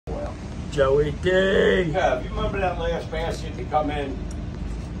Joey D. Yeah, you remember that last basket to come in?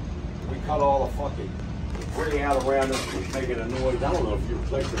 We cut all the fucking debris out around us, was making a noise. I don't know if you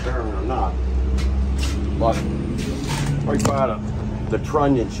replaced the bearing or not. But right by the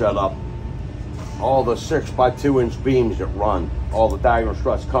trunnion shut up, all the 6 by 2 inch beams that run, all the diagonal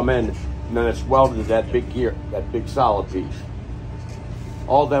struts come in, and then it's welded to that big gear, that big solid piece.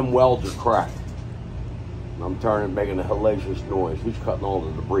 All them welds are cracked. And I'm turning, making a hellacious noise. He's cutting all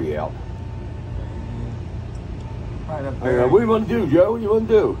the debris out. Right up Hey, there. what do you want to do, Joe? What do you want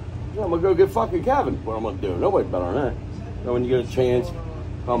to do? Yeah, I'm going to go get fucking Kevin. What I'm going to do? Nobody better than that. So when you get a chance,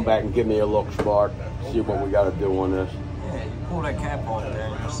 come back and give me a look, Spark. See what we got to do on this. Yeah, you pull that cap off there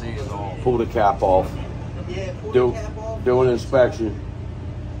and you'll see it all. Pull the cap off. Yeah, pull Do the cap off. an inspection.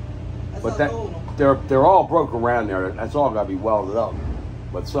 That's But not old. they're all broke around there. That's all got to be welded up.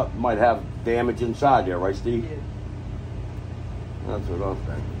 But something might have damage inside there, right, Steve? Yeah. That's what I'm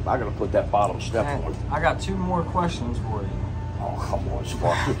saying. I got to put that bottom step And on. I got 2 more questions for you. Oh, come on,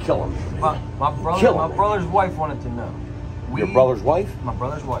 Spark. You're killing me, man. My brother's wife wanted to know. Your brother's wife? My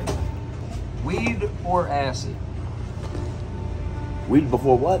brother's wife. Weed or acid? Weed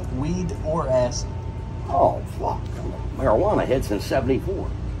before what? Weed or acid? Oh, fuck. Marijuana hit since 74.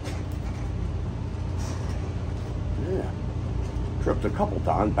 Yeah. Tripped a couple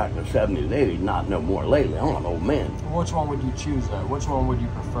times back in the 70s and 80s, not no more lately. I'm an old man. Which one would you choose though? Which one would you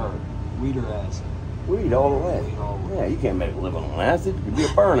prefer? Weed or acid? Weed all the way. Weed all the way. Yeah, you can't make a living on acid. You could be a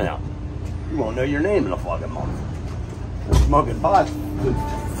burnout. You won't know your name in a fucking month. I'm smoking pot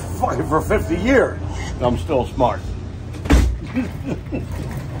fucking for 50 years. I'm still smart.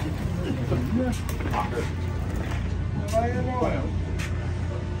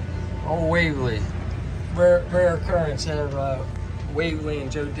 Oh, Waverly. Rare occurrence have Waverly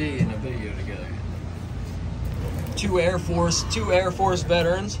and Joe D in a video together. Two Air Force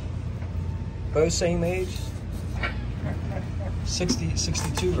veterans, both same age.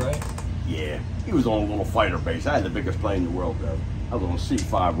 62, right? Yeah, he was on a little fighter base. I had the biggest plane in the world, though. I was on a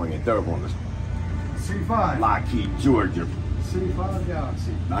C-5 wing at Dover on this C5. Lockheed, Georgia. C5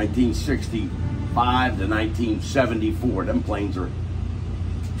 Galaxy. 1965 to 1974. Them planes are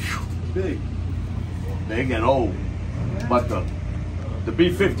Big. big and old. But the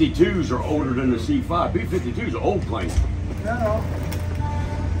B-52s are older than the C-5. B-52s are old planes. No.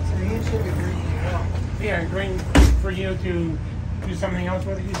 So he should be green. Yeah, green for you to do something else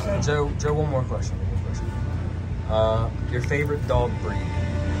with it, you said? Joe, one more question. Your favorite dog breed?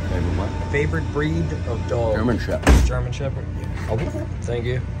 Favorite what? Favorite breed of dog? German Shepherd. German Shepherd? Yeah. Okay. Thank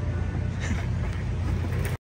you.